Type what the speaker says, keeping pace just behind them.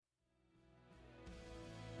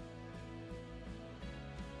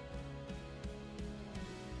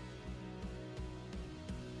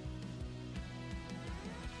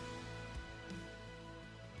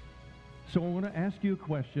So I want to ask you a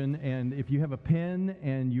question, and if you have a pen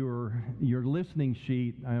and your listening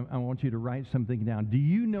sheet, I want you to write something down. Do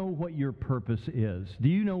you know what your purpose is? Do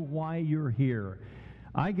you know why you're here?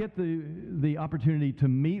 I get the opportunity to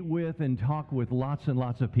meet with and talk with lots and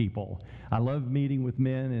lots of people. I love meeting with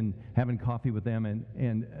men and having coffee with them,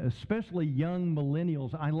 and especially young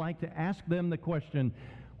millennials. I like to ask them the question,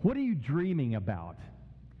 what are you dreaming about?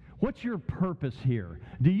 What's your purpose here?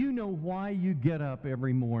 Do you know why you get up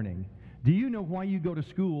every morning? Do you know why you go to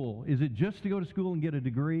school? Is it just to go to school and get a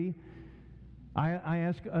degree? I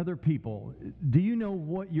ask other people, do you know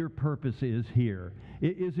what your purpose is here?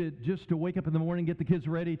 Is it just to wake up in the morning, get the kids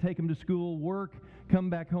ready, take them to school, work,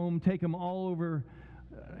 come back home, take them all over,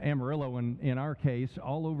 Amarillo in our case,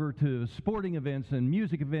 all over to sporting events and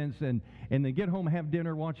music events, and then get home, have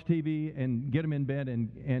dinner, watch TV, and get them in bed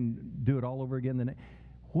and do it all over again?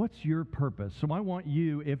 What's your purpose? So I want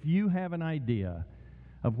you, if you have an idea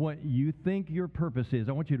of what you think your purpose is,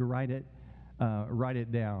 I want you to write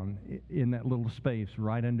it down in that little space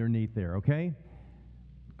right underneath there, okay?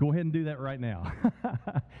 Go ahead and do that right now.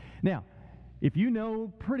 Now, if you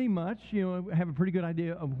know pretty much, have a pretty good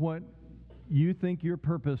idea of what you think your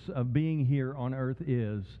purpose of being here on earth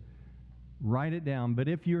is, write it down. But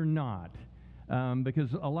if you're not,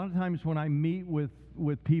 because a lot of times when I meet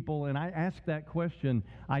with people and I ask that question,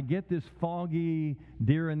 I get this foggy,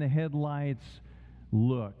 deer in the headlights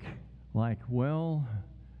look, like, well,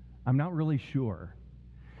 I'm not really sure.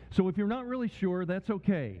 So if you're not really sure, that's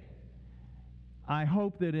okay. I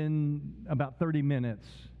hope that in about 30 minutes,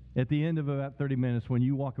 at the end of about 30 minutes, when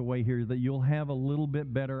you walk away here, that you'll have a little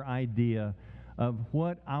bit better idea of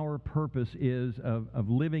what our purpose is of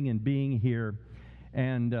living and being here.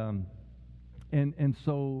 And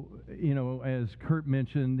so, as Kurt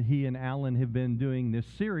mentioned, he and Alan have been doing this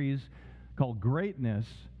series called Greatness.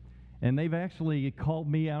 And they've actually called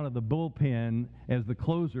me out of the bullpen as the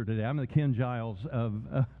closer today. I'm the Ken Giles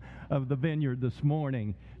of the Vineyard this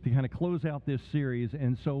morning to kind of close out this series.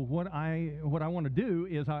 And so what I want to do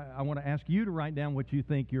is I want to ask you to write down what you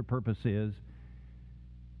think your purpose is.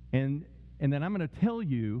 And then I'm going to tell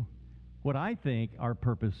you what I think our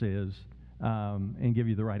purpose is and give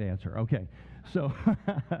you the right answer. Okay, so...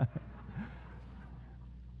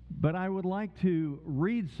 But I would like to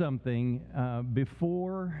read something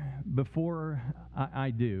before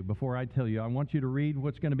I tell you. I want you to read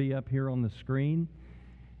what's going to be up here on the screen.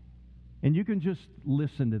 And you can just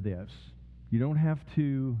listen to this. You don't have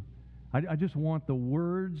to. I just want the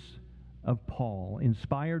words of Paul,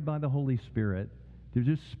 inspired by the Holy Spirit, to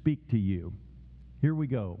just speak to you. Here we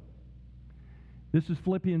go. This is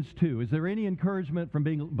Philippians 2. Is there any encouragement from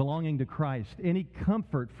belonging to Christ? Any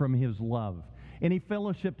comfort from His love? Any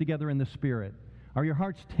fellowship together in the Spirit? Are your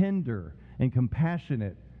hearts tender and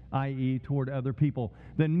compassionate, i.e., toward other people?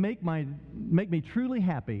 Then make me truly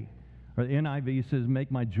happy. Or the NIV says, make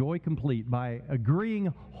my joy complete by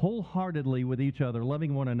agreeing wholeheartedly with each other,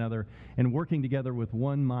 loving one another, and working together with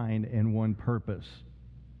one mind and one purpose.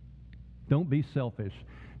 Don't be selfish.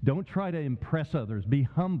 Don't try to impress others. Be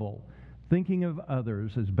humble, thinking of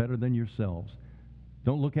others as better than yourselves.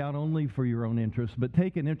 Don't look out only for your own interests, but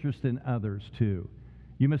take an interest in others too.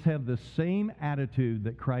 You must have the same attitude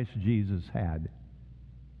that Christ Jesus had.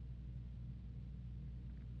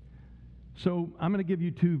 So I'm going to give you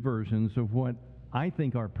two versions of what I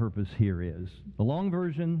think our purpose here is. The long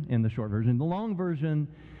version and the short version. The long version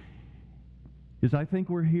is I think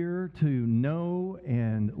we're here to know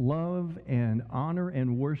and love and honor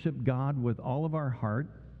and worship God with all of our heart,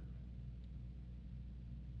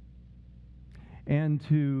 and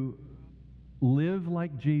to live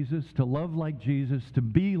like Jesus, to love like Jesus, to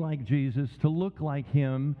be like Jesus, to look like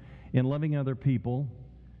Him in loving other people,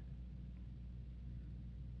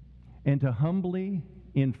 and to humbly,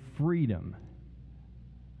 in freedom,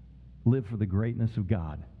 live for the greatness of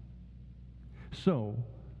God. So,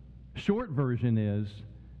 short version is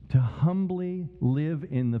to humbly live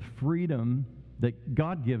in the freedom that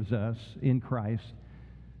God gives us in Christ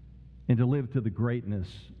and to live to the greatness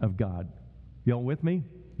of God. Y'all with me?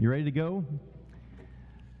 You ready to go?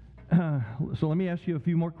 So let me ask you a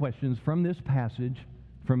few more questions from this passage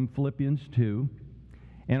from Philippians 2.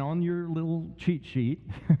 And on your little cheat sheet,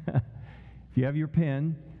 if you have your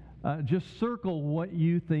pen, just circle what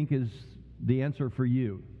you think is the answer for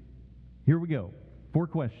you. Here we go. 4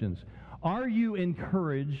 questions. Are you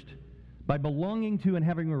encouraged by belonging to and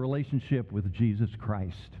having a relationship with Jesus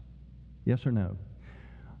Christ? Yes or no?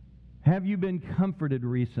 Have you been comforted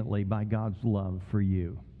recently by God's love for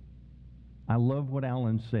you? I love what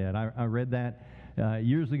Alan said. I read that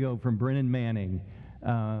years ago from Brennan Manning.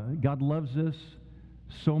 God loves us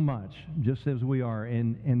so much, just as we are.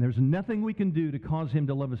 And there's nothing we can do to cause him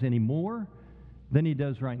to love us any more than he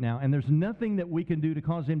does right now. And there's nothing that we can do to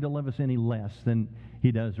cause him to love us any less than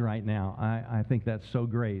he does right now. I think that's so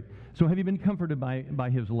great. So have you been comforted by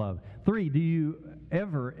his love? 3, do you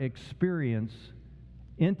ever experience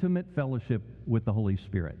intimate fellowship with the Holy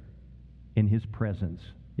Spirit in his presence?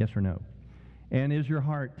 Yes or no? And is your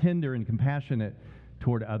heart tender and compassionate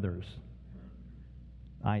toward others,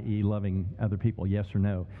 i.e. loving other people? Yes or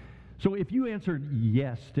no? So if you answered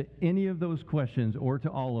yes to any of those questions or to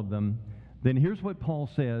all of them, then here's what Paul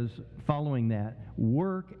says following that.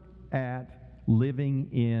 Work at living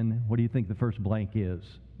in, what do you think the first blank is?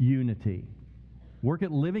 Unity. Work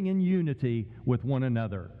at living in unity with one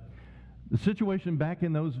another. The situation back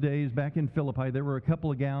in those days, back in Philippi, there were a couple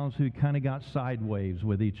of gals who kind of got sideways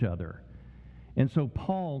with each other. And so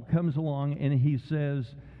Paul comes along and he says,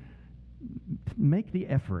 make the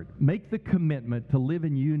effort, make the commitment to live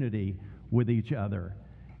in unity with each other.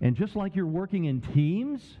 And just like you're working in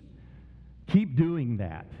teams, keep doing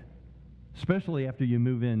that, especially after you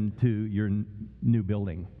move into your new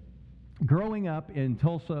building. Growing up in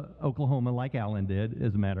Tulsa, Oklahoma, like Alan did,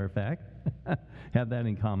 as a matter of fact, have that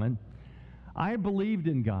in common, I believed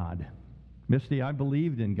in God. Misty, I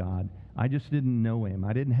believed in God. I just didn't know him.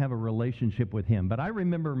 I didn't have a relationship with him. But I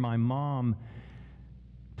remember my mom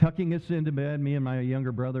tucking us into bed, me and my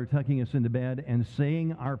younger brother tucking us into bed and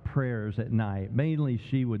saying our prayers at night. Mainly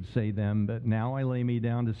she would say them, but now I lay me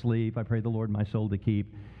down to sleep. I pray the Lord my soul to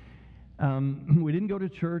keep. We didn't go to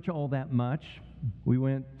church all that much. We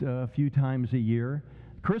went a few times a year.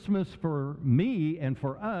 Christmas for me and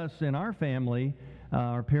for us and our family,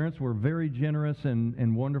 our parents were very generous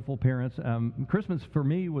and wonderful parents. Christmas for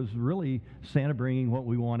me was really Santa bringing what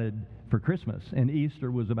we wanted for Christmas, and Easter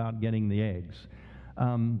was about getting the eggs.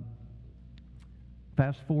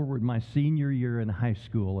 Fast forward my senior year in high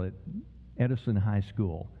school at Edison High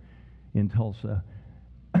School in Tulsa.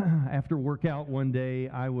 After workout one day,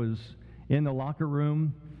 I was in the locker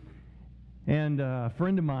room, and a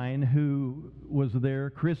friend of mine who was there,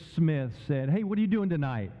 Chris Smith, said, "Hey, what are you doing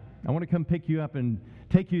tonight? I want to come pick you up and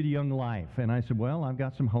take you to Young Life." And I said, "Well, I've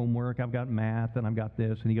got some homework, I've got math, and I've got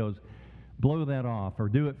this." And he goes, "Blow that off, or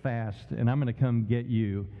do it fast, and I'm going to come get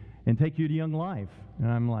you and take you to Young Life." And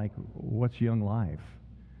I'm like, "What's Young Life?"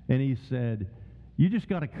 And he said, "You just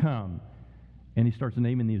got to come." And he starts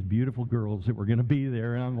naming these beautiful girls that were going to be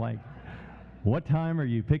there. And I'm like, "What time are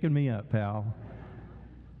you picking me up, pal?"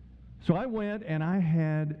 So I went, and I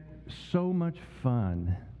had so much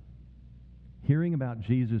fun hearing about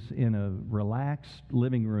Jesus in a relaxed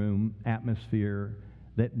living room atmosphere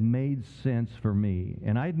that made sense for me.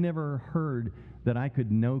 And I'd never heard that I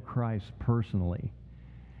could know Christ personally.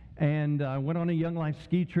 And I went on a Young Life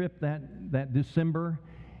ski trip that December.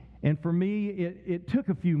 And for me, it took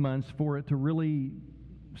a few months for it to really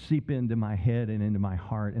seep into my head and into my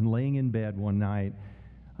heart. And laying in bed one night,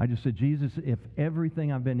 I just said, "Jesus, if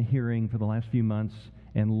everything I've been hearing for the last few months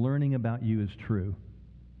and learning about you is true,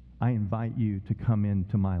 I invite you to come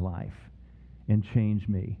into my life and change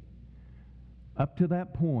me." Up to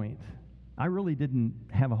that point, I really didn't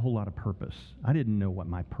have a whole lot of purpose. I didn't know what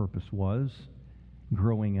my purpose was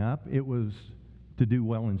growing up. It was to do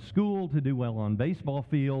well in school, to do well on baseball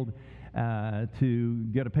field, to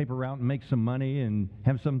get a paper route and make some money and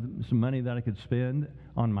have some money that I could spend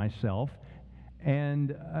on myself.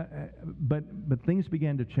 And but things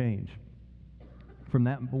began to change from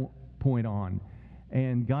that point on.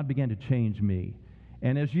 And God began to change me.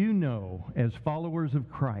 And as you know, as followers of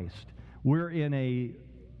Christ, we're in a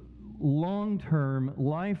long-term,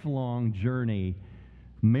 lifelong journey,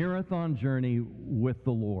 marathon journey with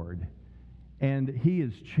the Lord. And He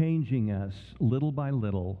is changing us little by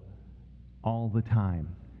little all the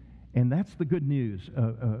time. And that's the good news,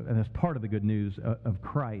 that's part of the good news of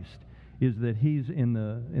Christ, is that He's in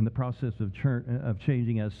the process of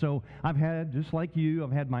changing us. So I've had, just like you,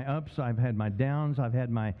 I've had my ups, I've had my downs, I've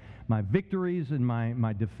had my victories and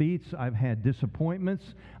my defeats, I've had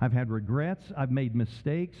disappointments, I've had regrets, I've made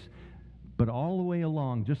mistakes, but all the way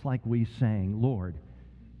along, just like we sang, "Lord,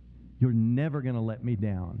 you're never going to let me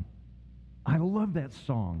down." I love that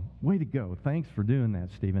song. Way to go. Thanks for doing that,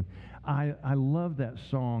 Stephen. I love that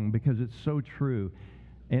song because it's so true.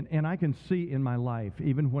 And I can see in my life,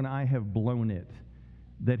 even when I have blown it,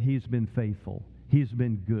 that He's been faithful. He's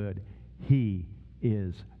been good. He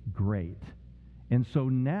is great. And so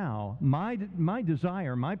now, my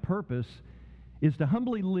desire, my purpose, is to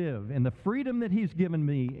humbly live in the freedom that He's given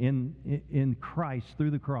me in Christ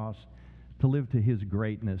through the cross, to live to His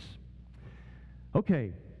greatness.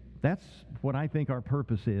 Okay, That's what I think our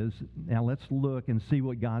purpose is. Now let's look and see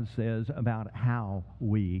what God says about how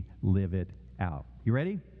we live it out. You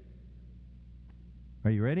ready?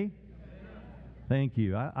 Are you ready? Thank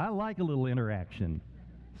you. I like a little interaction.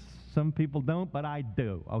 Some people don't, but I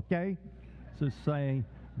do, okay? So say,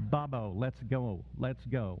 Babo, let's go. Let's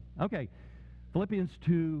go. Okay, Philippians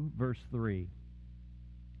 2, verse 3.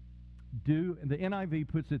 The NIV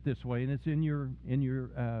puts it this way, and it's in your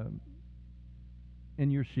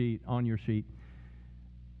sheet, on your sheet.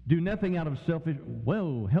 Do nothing out of selfish...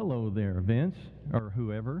 Whoa, hello there, Vince, or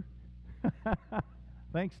whoever.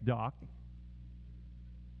 Thanks, Doc.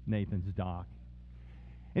 Nathan's Doc.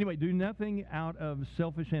 Anyway, do nothing out of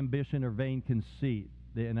selfish ambition or vain conceit,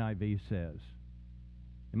 the NIV says.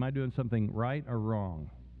 Am I doing something right or wrong?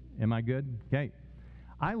 Am I good? Okay.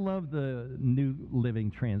 I love the New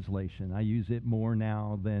Living Translation. I use it more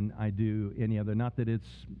now than I do any other. Not that it's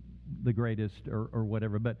the greatest or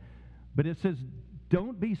whatever, but it says,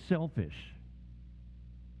 don't be selfish.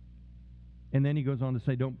 And then he goes on to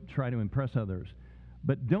say, don't try to impress others.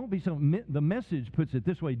 But don't be so... The Message puts it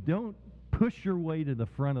this way, don't push your way to the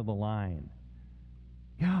front of the line.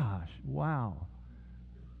 Gosh, wow.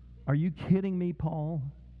 Are you kidding me, Paul?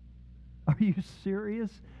 Are you serious?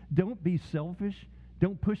 Don't be selfish.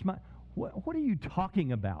 Don't push my... What are you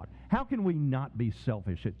talking about? How can we not be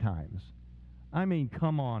selfish at times? I mean,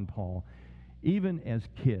 come on, Paul. Even as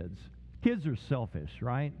kids are selfish,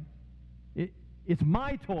 right? It's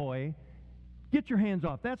my toy. Get your hands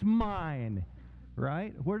off. That's mine,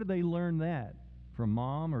 right? Where did they learn that? From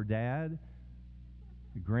mom or dad?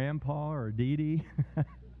 Grandpa or Dee Dee?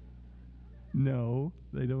 No,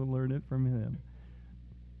 they don't learn it from him.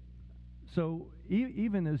 So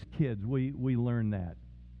even as kids, we learn that.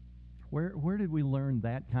 Where did we learn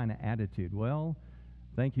that kind of attitude? Well,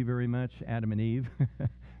 thank you very much, Adam and Eve. If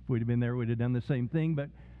we'd have been there, we'd have done the same thing. But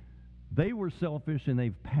they were selfish, and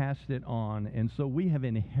they've passed it on. And so we have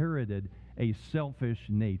inherited a selfish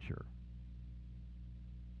nature.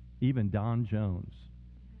 Even Don Jones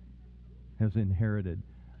has inherited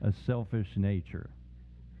a selfish nature.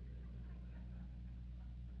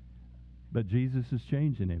 But Jesus is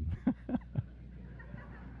changing him.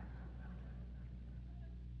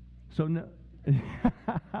 So no, that's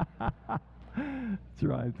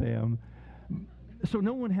right, Pam. So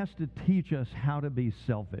no one has to teach us how to be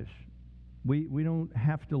selfish. We don't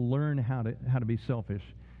have to learn how to be selfish.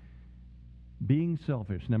 Being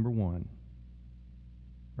selfish, number one.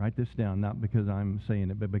 Write this down, not because I'm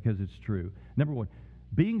saying it, but because it's true. Number one,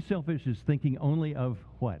 being selfish is thinking only of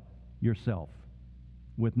what? Yourself,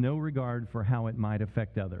 with no regard for how it might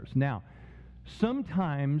affect others. Now,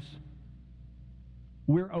 sometimes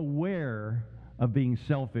we're aware of being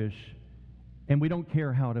selfish, and we don't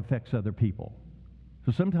care how it affects other people.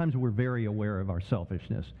 So sometimes we're very aware of our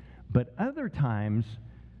selfishness. But other times,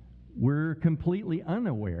 we're completely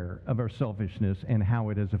unaware of our selfishness and how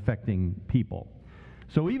it is affecting people.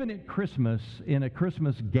 So even at Christmas, in a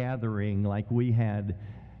Christmas gathering like we had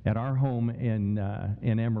at our home in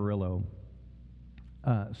Amarillo,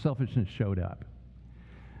 selfishness showed up.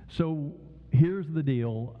 So here's the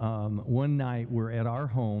deal. One night we're at our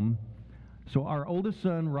home. So our oldest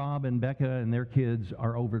son, Rob, and Becca and their kids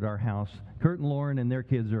are over at our house. Kurt and Lauren and their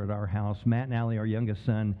kids are at our house. Matt and Allie, our youngest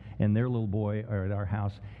son, and their little boy are at our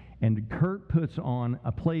house. And Kurt puts on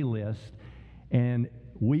a playlist, and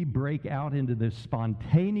we break out into this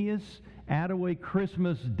spontaneous Attaway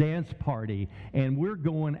Christmas dance party, and we're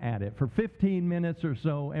going at it. For 15 minutes or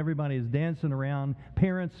so, everybody's dancing around,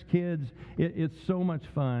 parents, kids. It's so much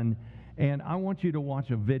fun, and I want you to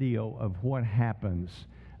watch a video of what happens.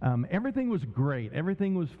 Everything was great.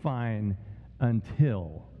 Everything was fine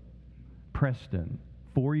until Preston,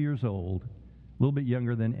 4 years old, a little bit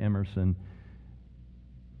younger than Emerson,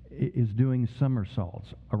 is doing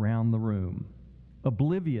somersaults around the room,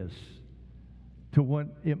 oblivious to what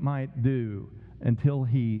it might do, until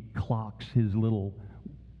he clocks his little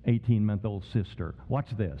 18-month-old sister. Watch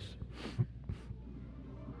this.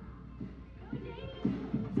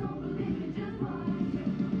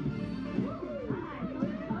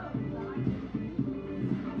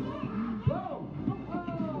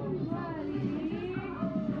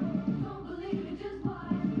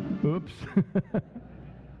 Oops.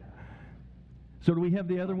 So do we have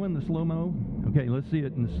the other one, the slow-mo? Okay, let's see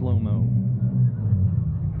it in the slow-mo.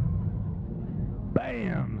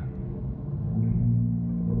 Bam!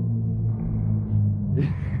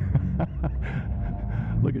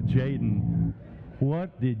 Look at Jaden.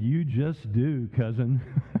 What did you just do, cousin?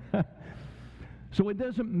 So it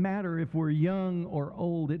doesn't matter if we're young or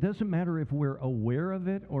old. It doesn't matter if we're aware of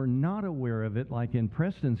it or not aware of it. Like in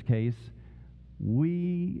Preston's case,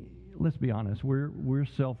 let's be honest, we're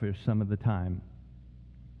selfish some of the time.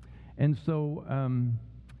 And so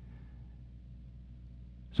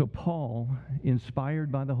Paul,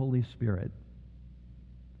 inspired by the Holy Spirit,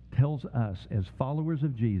 tells us as followers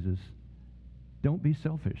of Jesus, don't be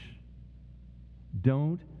selfish.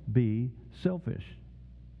 Don't be selfish.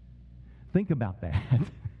 Think about that.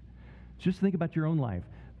 Just think about your own life.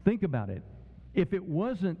 Think about it. If it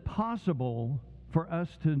wasn't possible for us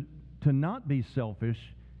to not be selfish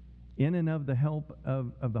in and of the help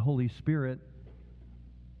of the Holy Spirit,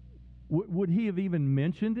 would he have even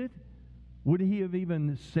mentioned it? Would he have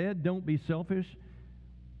even said, don't be selfish?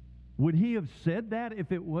 Would he have said that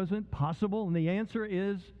if it wasn't possible? And the answer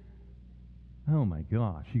is, oh my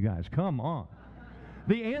gosh, you guys, come on.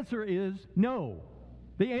 The answer is no.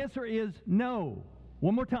 The answer is no.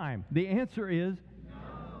 One more time. The answer is no.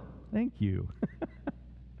 Thank you.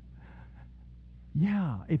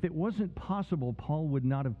 Yeah, if it wasn't possible, Paul would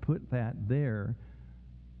not have put that there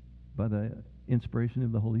by the inspiration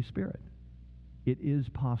of the Holy Spirit. It is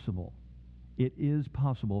possible. It is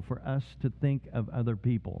possible for us to think of other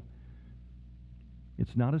people.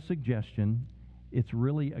 It's not a suggestion. It's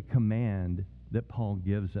really a command that Paul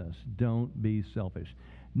gives us. Don't be selfish.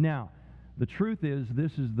 Now, the truth is,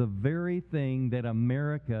 this is the very thing that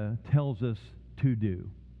America tells us to do.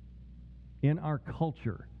 In our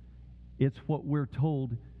culture, it's what we're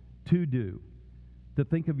told to do. To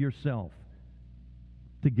think of yourself.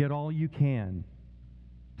 To get all you can.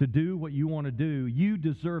 To do what you want to do. You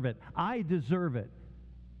deserve it. I deserve it.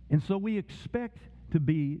 And so we expect to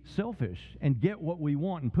be selfish and get what we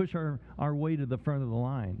want and push our way to the front of the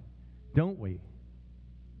line. Don't we?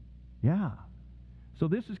 Yeah. So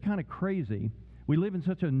this is kind of crazy. We live in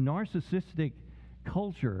such a narcissistic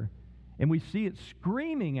culture, and we see it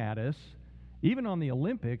screaming at us, even on the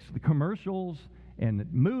Olympics, the commercials and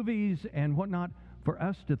movies and whatnot, for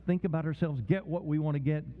us to think about ourselves, get what we want to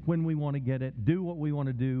get when we want to get it, do what we want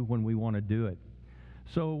to do when we want to do it.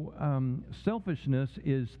 So selfishness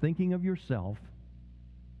is thinking of yourself,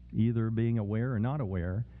 either being aware or not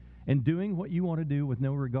aware, and doing what you want to do with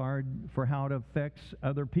no regard for how it affects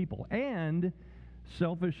other people. And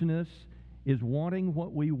selfishness is wanting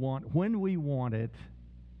what we want when we want it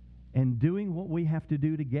and doing what we have to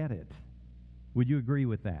do to get it. Would you agree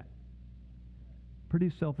with that?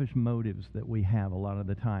 Pretty selfish motives that we have a lot of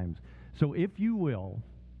the times. So if you will,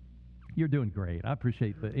 you're doing great. I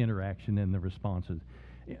appreciate the interaction and the responses.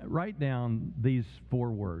 Write down these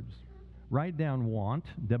 4 words. Write down want,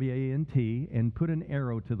 W-A-N-T, and put an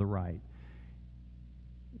arrow to the right.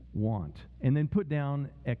 Want. And then put down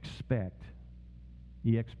expect,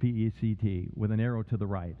 E-X-P-E-C-T, with an arrow to the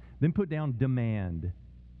right. Then put down demand.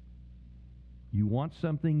 You want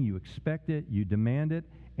something, you expect it, you demand it,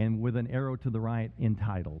 and with an arrow to the right,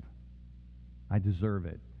 entitled. I deserve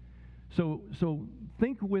it. So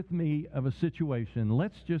think with me of a situation.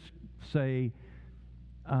 Let's just say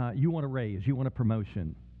you want a raise, you want a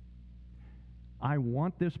promotion. I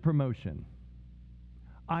want this promotion.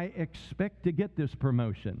 I expect to get this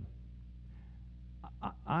promotion.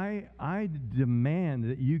 I demand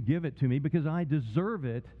that you give it to me because I deserve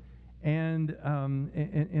it, and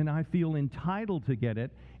I feel entitled to get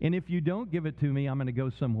it. And if you don't give it to me, I'm going to go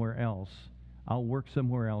somewhere else. I'll work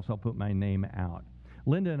somewhere else. I'll put my name out.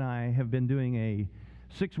 Linda and I have been doing a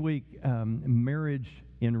 6-week marriage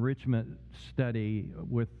enrichment study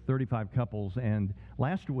with 35 couples, and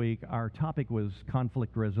last week our topic was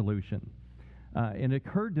conflict resolution. And it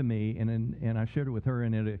occurred to me, and I shared it with her,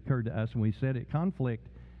 and it occurred to us, and we said conflict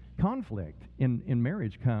in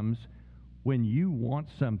marriage comes when you want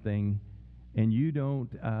something and you don't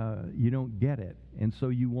get it, and so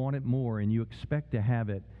you want it more and you expect to have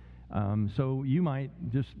it. So you might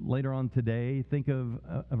just later on today think of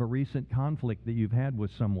a recent conflict that you've had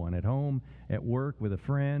with someone at home, at work, with a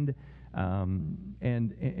friend,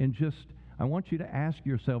 and just I want you to ask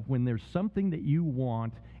yourself, when there's something that you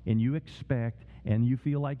want and you expect and you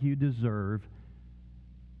feel like you deserve,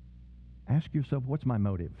 ask yourself, what's my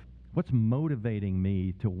motive? What's motivating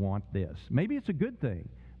me to want this? Maybe it's a good thing.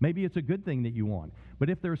 Maybe it's a good thing that you want. But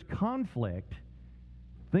if there's conflict,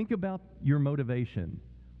 think about your motivation.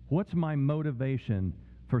 What's my motivation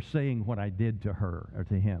for saying what I did to her or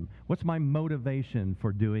to him? What's my motivation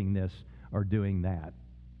for doing this or doing that?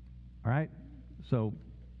 All right? So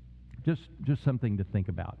just something to think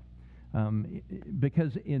about.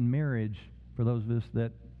 Because in marriage, for those of us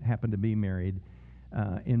that happen to be married,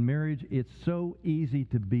 in marriage, it's so easy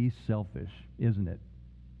to be selfish, isn't it?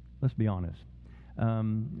 Let's be honest.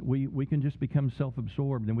 We can just become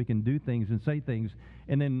self-absorbed, and we can do things and say things,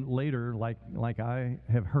 and then later, like I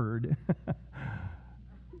have heard,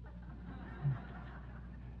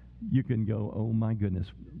 You can go, oh my goodness,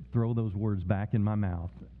 throw those words back in my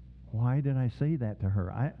mouth. Why did I say that to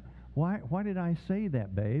her? Why did I say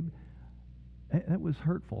that, babe? That was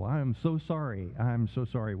hurtful. I am so sorry. I'm so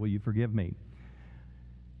sorry. Will you forgive me?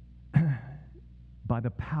 By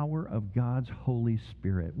the power of God's Holy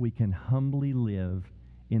Spirit, we can humbly live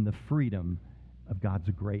in the freedom of God's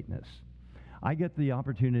greatness. I get the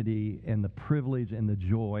opportunity and the privilege and the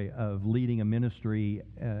joy of leading a ministry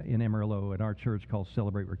in Amarillo at our church called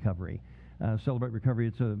Celebrate Recovery. Celebrate Recovery,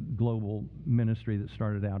 it's a global ministry that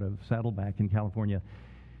started out of Saddleback in California.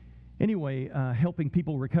 Anyway, helping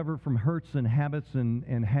people recover from hurts and habits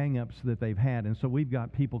and hang-ups that they've had. And so we've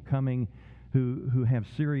got people coming who have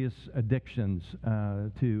serious addictions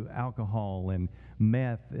to alcohol and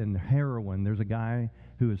meth and heroin. There's a guy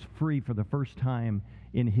who is free for the first time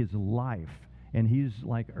in his life, and he's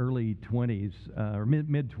like early 20s or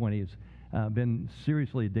mid-20s, been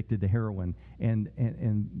seriously addicted to heroin.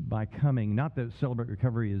 And by coming, not that Celebrate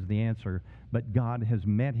Recovery is the answer, but God has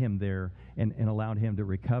met him there and allowed him to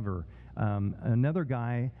recover. Another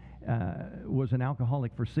guy was an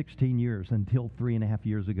alcoholic for 16 years until 3.5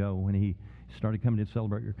 years ago when he started coming to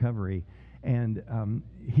Celebrate Recovery. And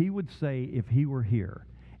he would say if he were here,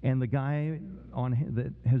 and the guy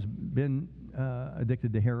that has been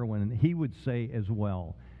addicted to heroin, he would say as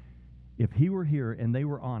well, if he were here and they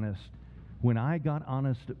were honest, when I got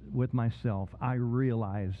honest with myself, I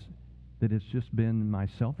realized that it's just been my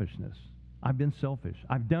selfishness. I've been selfish.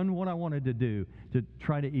 I've done what I wanted to do to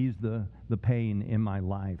try to ease the pain in my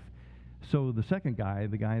life. So the second guy,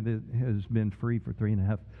 the guy that has been free for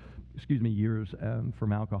 3.5 years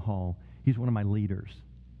from alcohol, he's one of my leaders.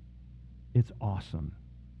 It's awesome.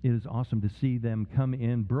 It is awesome to see them come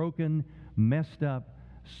in broken, messed up,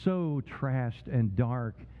 so trashed and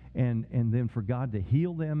dark, and then for God to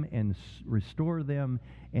heal them and restore them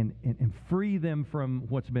and free them from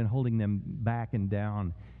what's been holding them back and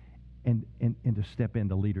down, and to step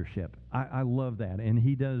into leadership. I love that. And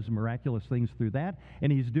he does miraculous things through that,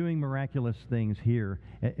 and he's doing miraculous things here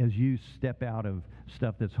as you step out of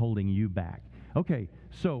stuff that's holding you back. Okay,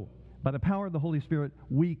 so by the power of the Holy Spirit,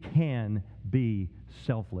 we can be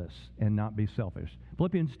selfless and not be selfish.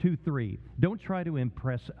 Philippians 2:3, don't try to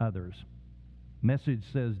impress others. Message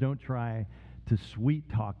says, don't try to sweet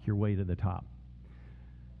talk your way to the top.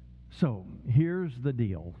 So here's the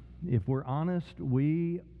deal. If we're honest,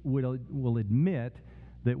 we will admit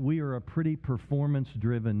that we are a pretty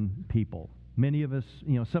performance-driven people. Many of us,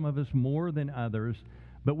 some of us more than others,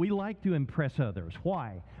 but we like to impress others.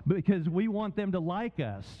 Why? Because we want them to like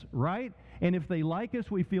us, right? And if they like us,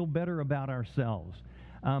 we feel better about ourselves.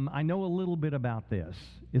 I know a little bit about this.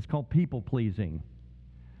 It's called people-pleasing.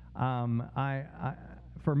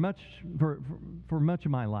 For much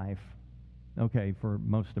of my life, for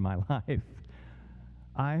most of my life,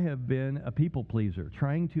 I have been a people pleaser,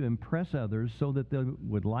 trying to impress others so that they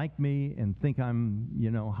would like me and think I'm,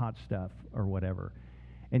 hot stuff or whatever.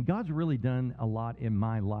 And God's really done a lot in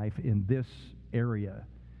my life in this area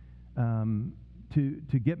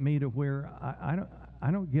to get me to where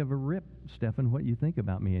I don't give a rip, Stephen, what you think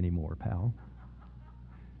about me anymore, pal.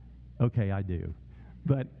 Okay, I do,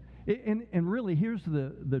 but and really, here's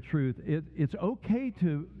the truth: it's okay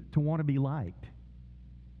to want to be liked.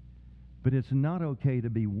 But it's not okay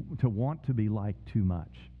to want to be liked too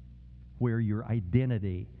much, where your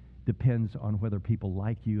identity depends on whether people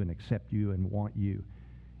like you and accept you and want you.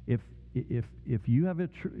 If you have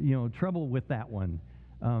trouble with that one,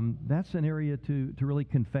 that's an area to really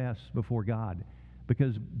confess before God,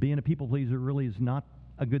 because being a people pleaser really is not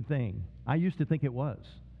a good thing. I used to think it was.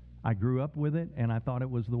 I grew up with it, and I thought it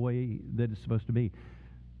was the way that it's supposed to be.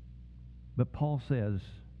 But Paul says,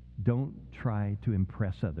 don't try to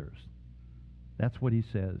impress others. That's what he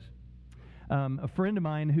says. A friend of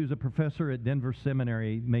mine who's a professor at Denver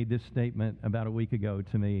Seminary made this statement about a week ago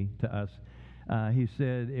to us. He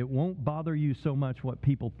said, it won't bother you so much what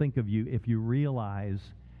people think of you if you realize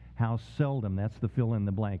how seldom, that's the fill in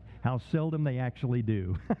the blank, how seldom they actually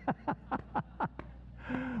do.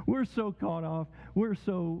 We're so caught off. We're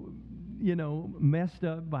so, messed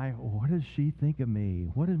up by, what does she think of me?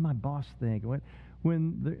 What does my boss think?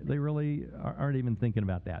 When they really aren't even thinking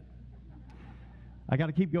about that. I got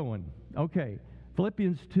to keep going. Okay,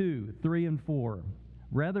 Philippians 2:3 and 4.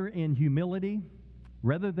 Rather in humility,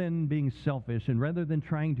 rather than being selfish, and rather than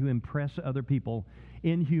trying to impress other people,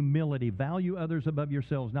 in humility, value others above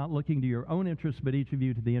yourselves, not looking to your own interests, but each of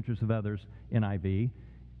you to the interests of others, NIV.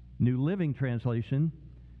 New Living Translation,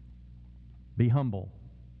 be humble.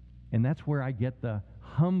 And that's where I get the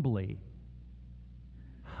humbly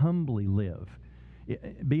live.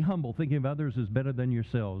 Be humble, thinking of others as better than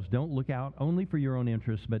yourselves. Don't look out only for your own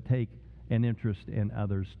interests, but take an interest in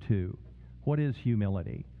others too. What is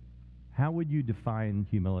humility? How would you define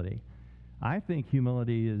humility? I think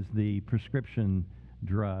humility is the prescription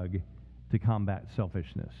drug to combat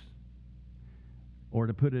selfishness. Or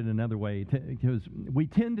to put it another way, because we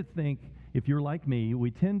tend to think, if you're like me, we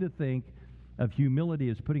tend to think of humility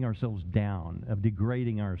as putting ourselves down, of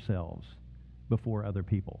degrading ourselves before other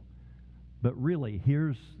people. But really,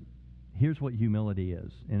 here's what humility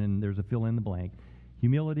is, and then there's a fill in the blank.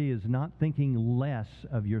 Humility is not thinking less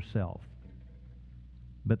of yourself,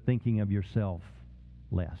 but thinking of yourself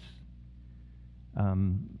less.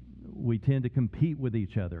 We tend to compete with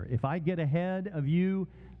each other. If I get ahead of you,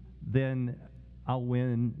 then I'll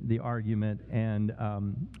win the argument.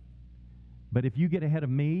 But if you get ahead of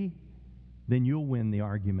me, then you'll win the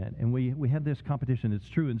argument. And we have this competition. It's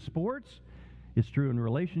true in sports. It's true in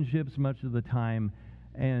relationships much of the time.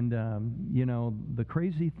 And, the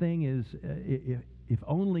crazy thing is, if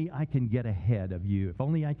only I can get ahead of you, if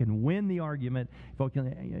only I can win the argument,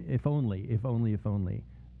 if only.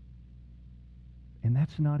 And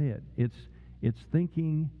that's not it. It's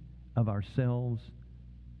thinking of ourselves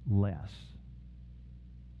less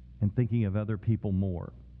and thinking of other people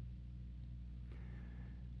more.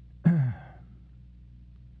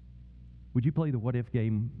 Would you play the what if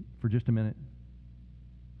game for just a minute?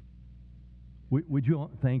 Would you?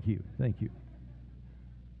 Thank you.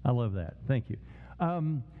 I love that. Thank you.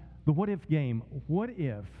 The what if game. What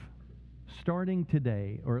if, starting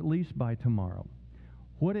today, or at least by tomorrow,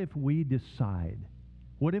 what if we decide,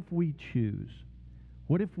 what if we choose,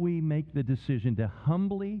 what if we make the decision to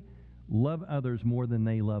humbly love others more than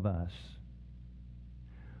they love us?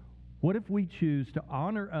 What if we choose to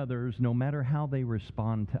honor others no matter how they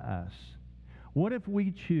respond to us? What if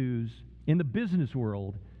we choose, in the business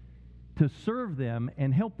world, to serve them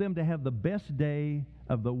and help them to have the best day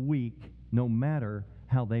of the week no matter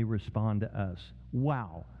how they respond to us?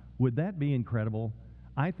 Wow. Would that be incredible?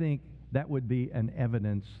 I think that would be an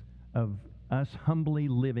evidence of us humbly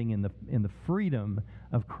living in the freedom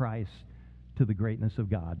of Christ to the greatness of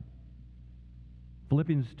God.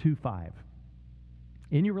 Philippians 2:5.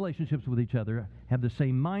 In your relationships with each other, have the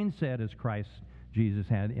same mindset as Christ Jesus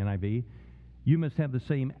had, NIV. You must have the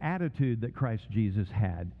same attitude that Christ Jesus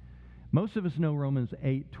had. Most of us know Romans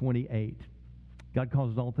 8:28. God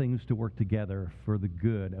causes all things to work together for the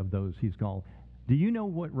good of those He's called. Do you know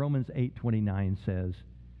what Romans 8:29 says?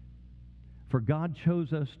 For God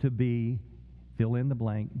chose us to be, fill in the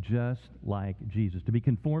blank, just like Jesus, to be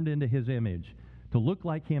conformed into His image, to look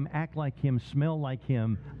like Him, act like Him, smell like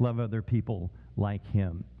Him, love other people like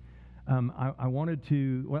Him. I wanted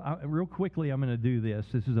to, real quickly, I'm going to do this.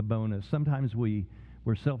 This is a bonus. Sometimes we're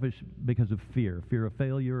selfish because of fear of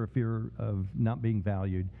failure, or fear of not being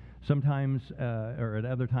valued. Sometimes, or at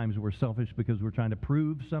other times, we're selfish because we're trying to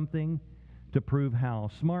prove something, to prove how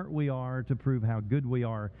smart we are, to prove how good we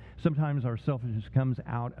are. Sometimes our selfishness comes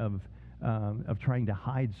out of trying to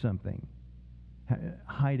hide something,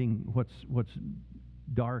 hiding what's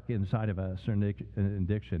dark inside of us, or an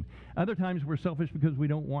addiction. Other times we're selfish because we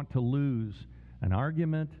don't want to lose an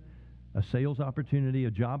argument, a sales opportunity,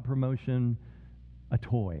 a job promotion, a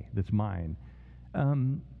toy that's mine.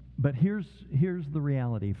 But here's the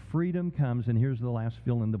reality. Freedom comes, and here's the last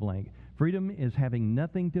fill in the blank. Freedom is having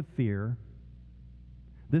nothing to fear.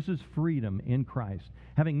 This is freedom in Christ.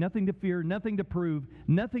 Having nothing to fear, nothing to prove,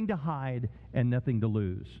 nothing to hide, and nothing to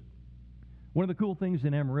lose. One of the cool things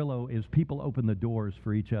in Amarillo is people open the doors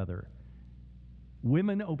for each other.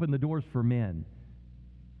 Women open the doors for men.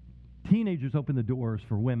 Teenagers open the doors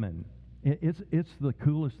for women. It's the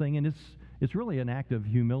coolest thing, and it's really an act of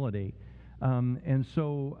humility. And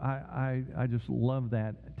so I just love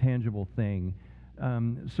that tangible thing.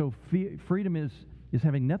 So freedom is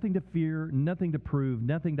having nothing to fear, nothing to prove,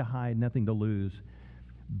 nothing to hide, nothing to lose.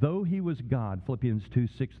 Though He was God, Philippians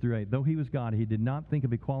 2:6-8, though He was God, He did not think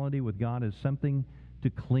of equality with God as something to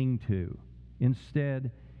cling to.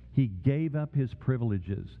 Instead, He gave up His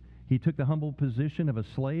privileges. He took the humble position of a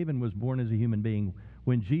slave and was born as a human being.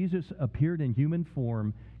 When Jesus appeared in human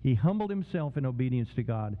form, He humbled Himself in obedience to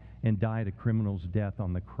God and died a criminal's death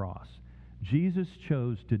on the cross. Jesus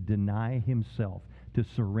chose to deny Himself, to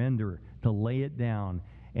surrender, to lay it down.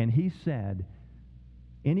 And He said,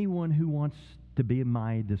 anyone who wants to be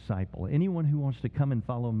my disciple, anyone who wants to come and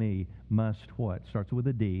follow me must what? Starts with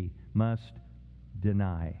a D, must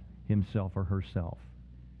deny himself or herself.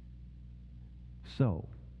 So,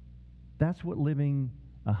 that's what living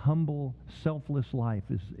a humble, selfless life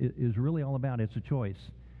is really all about. It's a choice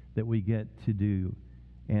that we get to do.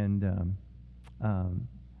 And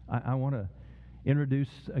I want to introduce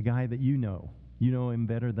a guy that you know. You know him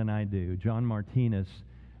better than I do. John Martinez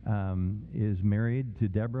is married to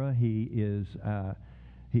Deborah. He is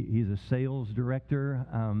he's a sales director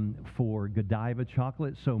for Godiva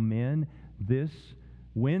Chocolate. So men, this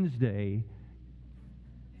Wednesday,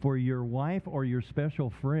 for your wife or your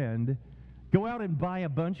special friend, go out and buy a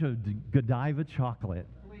bunch of Godiva chocolate.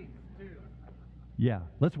 Please do. Yeah,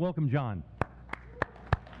 let's welcome John.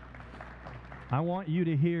 I want you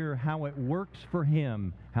to hear how it works for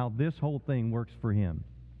him, how this whole thing works for him.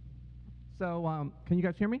 So, can you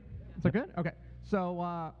guys hear me? Is that good? Okay.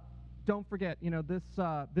 So, don't forget,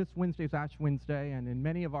 this Wednesday is Ash Wednesday, and in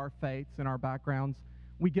many of our faiths and our backgrounds,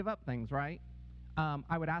 we give up things, right?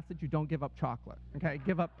 I would ask that you don't give up chocolate, okay?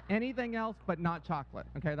 Give up anything else but not chocolate,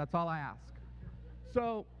 okay? That's all I ask.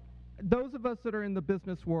 So, those of us that are in the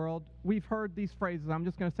business world, we've heard these phrases. I'm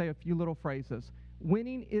just going to say a few little phrases.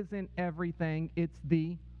 Winning isn't everything. It's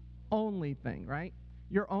the only thing, right?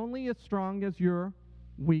 You're only as strong as your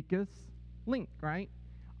weakest link, right?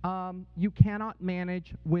 You cannot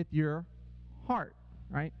manage with your heart,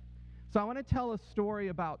 right? So I want to tell a story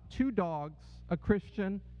about two dogs, a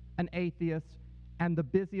Christian, an atheist, and the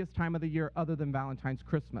busiest time of the year other than Valentine's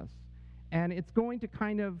Christmas. And it's going to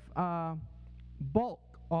kind of bulk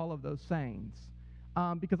all of those sayings.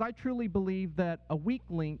 Because I truly believe that a weak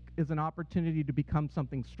link is an opportunity to become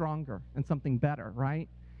something stronger and something better, right?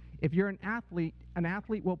 If you're an athlete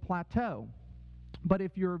will plateau. But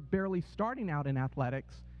if you're barely starting out in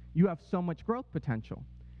athletics, you have so much growth potential.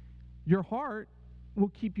 Your heart will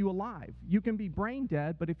keep you alive. You can be brain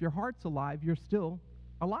dead, but if your heart's alive, you're still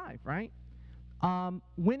alive, right?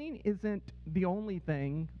 Winning isn't the only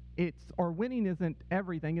thing. Winning isn't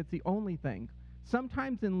everything. It's the only thing.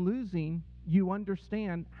 Sometimes in losing, you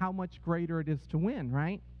understand how much greater it is to win,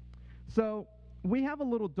 right? So we have a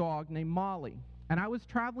little dog named Molly, and I was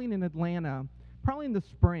traveling in Atlanta probably in the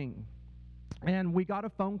spring, and we got a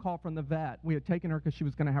phone call from the vet. We had taken her because she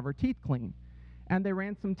was going to have her teeth cleaned, and they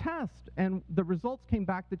ran some tests, and the results came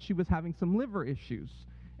back that she was having some liver issues.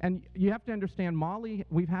 And you have to understand, Molly,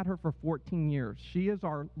 we've had her for 14 years. She is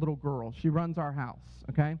our little girl. She runs our house,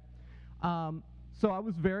 okay? So I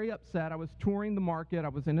was very upset. I was touring the market. I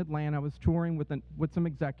was in Atlanta. I was touring with some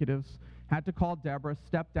executives. Had to call Deborah,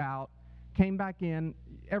 stepped out, came back in.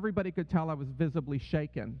 Everybody could tell I was visibly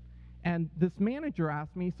shaken. And this manager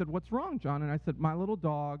asked me, he said, "What's wrong, John?" And I said, "My little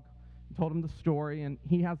dog." I told him the story, and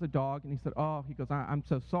he has a dog. And he said, "Oh," he goes, I'm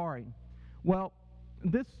so sorry. Well,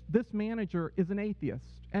 this manager is an atheist.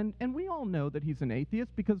 And we all know that he's an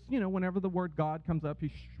atheist because, whenever the word God comes up,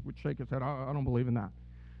 he would shake his head. I don't believe in that.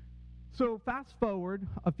 So fast forward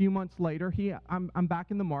a few months later, I'm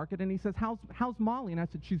back in the market, and he says, how's Molly? And I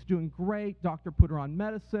said, "She's doing great. Doctor put her on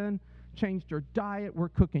medicine, changed her diet. We're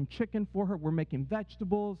cooking chicken for her. We're making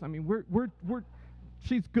vegetables. I mean,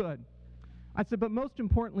 she's good." I said, "But most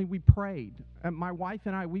importantly, we prayed. And my wife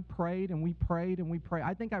and I, we prayed and we prayed and we prayed.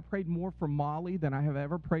 I think I prayed more for Molly than I have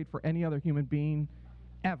ever prayed for any other human being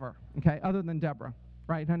ever, okay, other than Deborah.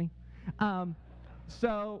 Right, honey?"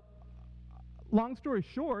 So long story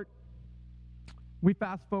short, we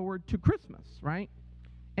fast forward to Christmas, right?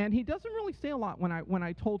 And he doesn't really say a lot when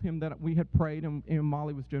I told him that we had prayed and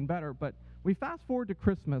Molly was doing better. But we fast forward to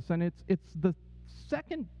Christmas, and it's the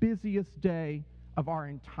second busiest day of our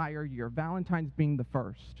entire year, Valentine's being the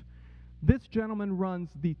first. This gentleman runs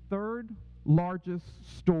the third largest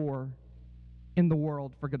store in the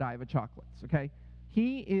world for Godiva chocolates, okay?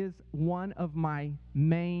 He is one of my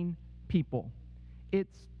main people.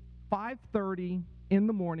 It's 5:30 in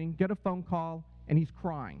the morning, get a phone call, and he's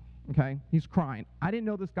crying, okay? He's crying. I didn't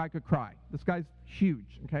know this guy could cry. This guy's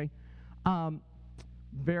huge, okay?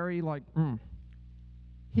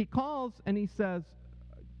 He calls, and he says,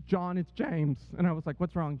 "John, it's James." And I was like,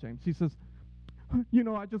 "What's wrong, James?" He says,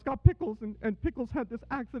 "I just got Pickles, and Pickles had this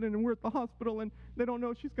accident, and we're at the hospital, and they don't know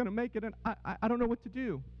if she's going to make it, and I don't know what to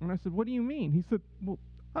do." And I said, "What do you mean?" He said, "Well,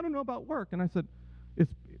 I don't know about work." And I said,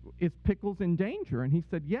 Is Pickles in danger?" And he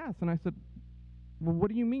said, "Yes." And I said, "Well, what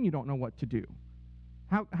do you mean you don't know what to do?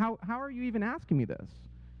 How are you even asking me this?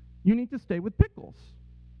 You need to stay with Pickles."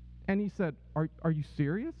 And he said, Are you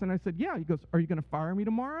serious?" And I said, "Yeah." He goes, "Are you going to fire me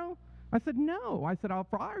tomorrow?" I said, "No." I said, "I'll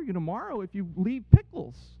fire you tomorrow if you leave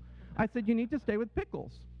Pickles." I said, "You need to stay with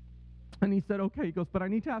Pickles." And he said, "Okay." He goes, "But I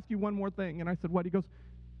need to ask you one more thing." And I said, "What?" He goes,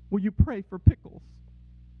 "Will you pray for Pickles?"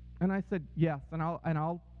 And I said, "Yes, and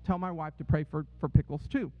I'll tell my wife to pray for Pickles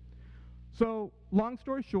too." So long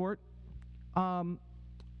story short,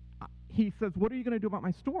 he says, "What are you going to do about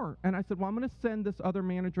my store?" And I said, "Well, I'm going to send this other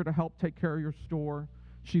manager to help take care of your store.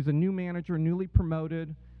 She's a new manager, newly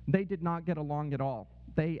promoted." They did not get along at all.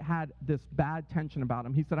 they had this bad tension about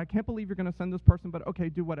him. He said, I can't believe you're going to send this person, but okay,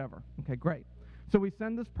 do whatever. Okay, great. So we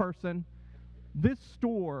send this person. This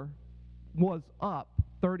store was up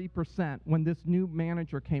 30% when this new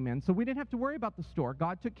manager came in. So we didn't have to worry about the store.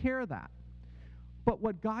 God took care of that. But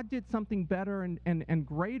what God did something better and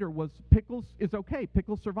greater was Pickles is okay.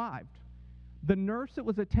 Pickles survived. The nurse that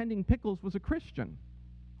was attending Pickles was a Christian.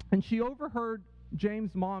 And she overheard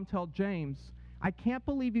James' mom tell James, I can't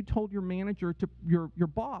believe you told your manager, your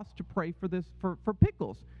boss, to pray for this, for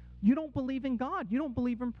Pickles. You don't believe in God. You don't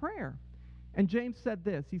believe in prayer. And James said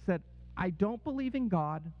this. He said, I don't believe in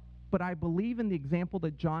God, but I believe in the example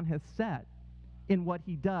that John has set in what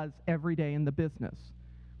he does every day in the business.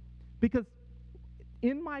 Because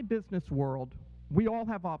in my business world, we all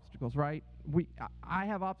have obstacles, right? I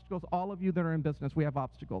have obstacles. All of you that are in business, we have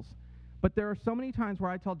obstacles. But there are so many times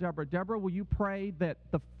where I tell Deborah, will you pray that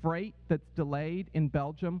the freight that's delayed in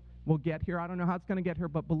Belgium will get here? I don't know how it's going to get here,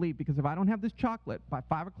 but believe, because if I don't have this chocolate by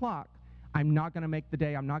 5 o'clock, I'm not going to make the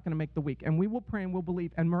day. I'm not going to make the week. And we will pray and we'll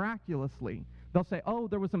believe. And miraculously, they'll say, oh,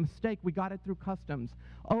 there was a mistake. We got it through customs.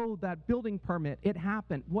 Oh, that building permit, it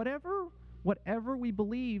happened. Whatever we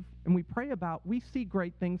believe and we pray about, we see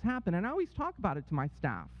great things happen. And I always talk about it to my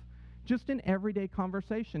staff, just in everyday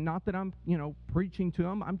conversation. Not that I'm, preaching to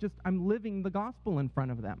them. I'm living the gospel in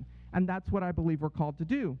front of them. And that's what I believe we're called to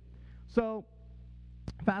do. So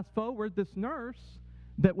fast forward, this nurse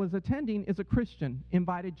that was attending is a Christian,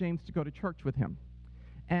 invited James to go to church with him.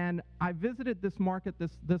 And I visited this market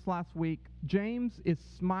this last week. James is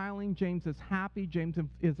smiling. James is happy. James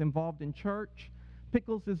is involved in church.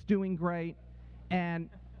 Pickles is doing great. And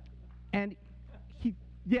he,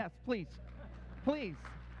 yes, please.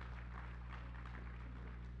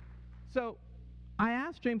 So I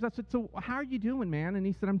asked James, I said, so how are you doing, man? And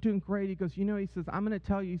he said, I'm doing great. He goes, he says, I'm going to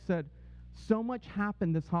tell you, he said, so much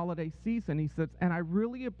happened this holiday season. He says, and I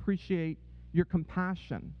really appreciate your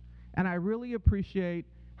compassion. And I really appreciate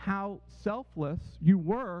how selfless you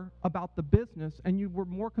were about the business, and you were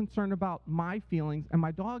more concerned about my feelings and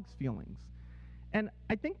my dog's feelings. And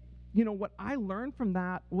I think, what I learned from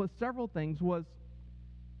that was several things.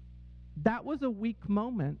 That was a weak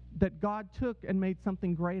moment that God took and made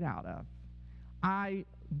something great out of. I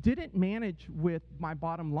didn't manage with my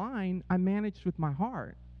bottom line. I managed with my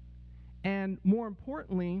heart. And more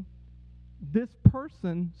importantly, this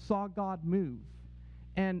person saw God move.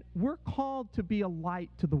 And we're called to be a light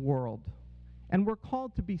to the world. And we're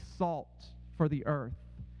called to be salt for the earth.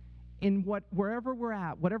 Wherever we're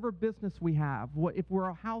at, whatever business we have, if we're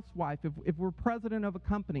a housewife, if we're president of a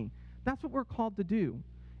company, that's what we're called to do.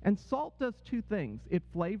 And salt does two things. It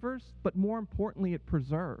flavors, but more importantly, it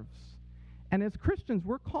preserves. And as Christians,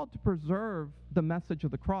 we're called to preserve the message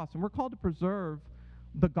of the cross, and we're called to preserve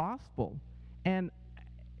the gospel. And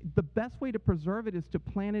the best way to preserve it is to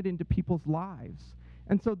plant it into people's lives.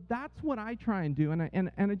 And so that's what I try and do.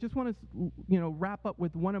 And I just want to wrap up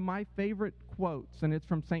with one of my favorite quotes, and it's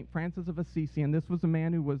from St. Francis of Assisi. And this was a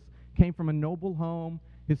man who came from a noble home.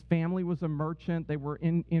 His family was a merchant. They were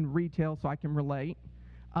in retail, so I can relate.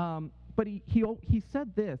 But he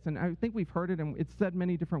said this, and I think we've heard it, and it's said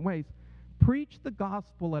many different ways. Preach the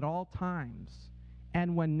gospel at all times,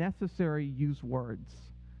 and when necessary, use words.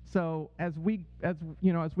 So as we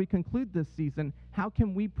conclude this season, how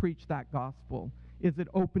can we preach that gospel? Is it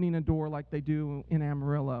opening a door like they do in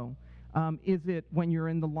Amarillo? Is it when you're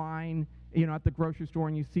in the line, at the grocery store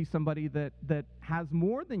and you see somebody that has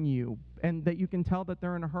more than you and that you can tell that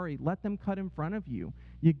they're in a hurry? Let them cut in front of you.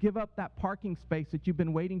 You give up that parking space that you've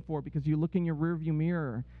been waiting for because you look in your rearview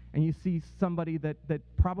mirror and you see somebody that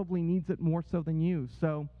probably needs it more so than you.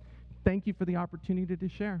 So thank you for the opportunity to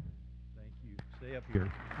share. Thank you. Stay up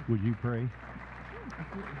here. Would you pray?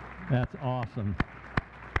 That's awesome.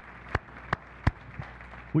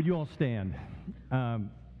 Would you all stand?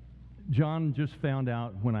 John just found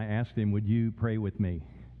out when I asked him, would you pray with me,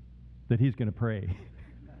 that he's going to pray.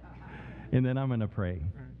 And then I'm going to pray,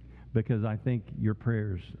 because I think your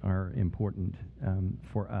prayers are important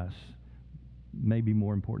for us, maybe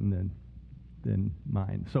more important than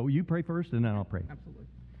mine. So you pray first, and then I'll pray. Absolutely.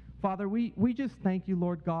 Father, we just thank you,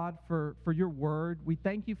 Lord God, for your word. We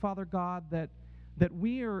thank you, Father God, that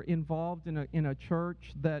we are involved in a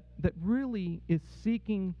church that really is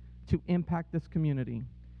seeking to impact this community.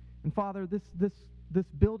 And Father, this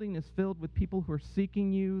building is filled with people who are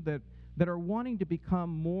seeking you, that are wanting to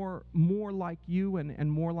become more like you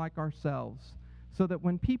and more like ourselves, so that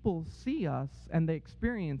when people see us and they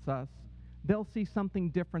experience us, they'll see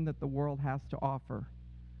something different that the world has to offer.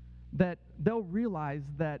 That they'll realize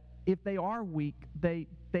that if they are weak, they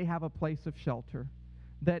have a place of shelter.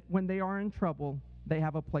 That when they are in trouble, they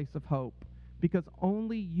have a place of hope. because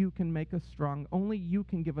only you can make us strong. Only you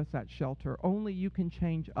can give us that shelter. Only you can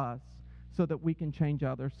change us so that we can change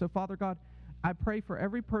others. So, Father God, I pray for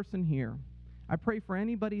every person here. I pray for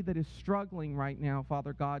anybody that is struggling right now,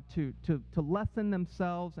 Father God, to lessen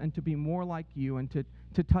themselves and to be more like you and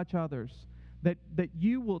to touch others. That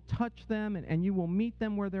you will touch them and you will meet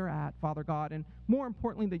them where they're at, Father God. And more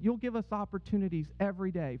importantly, that you'll give us opportunities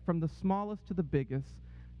every day, from the smallest to the biggest,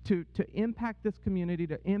 to impact this community,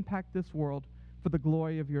 to impact this world for the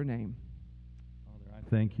glory of your name. Father, I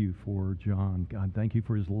thank you for John. God, thank you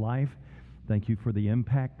for his life. Thank you for the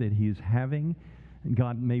impact that he is having. And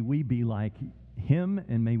God, may we be like him,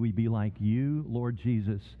 and may we be like you, Lord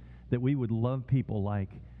Jesus, that we would love people like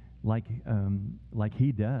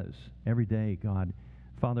he does every day, God.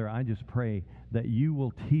 Father, I just pray that you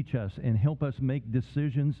will teach us and help us make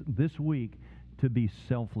decisions this week to be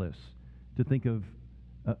selfless, to think of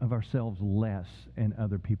ourselves less and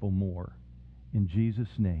other people more. In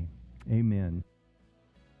Jesus' name, amen.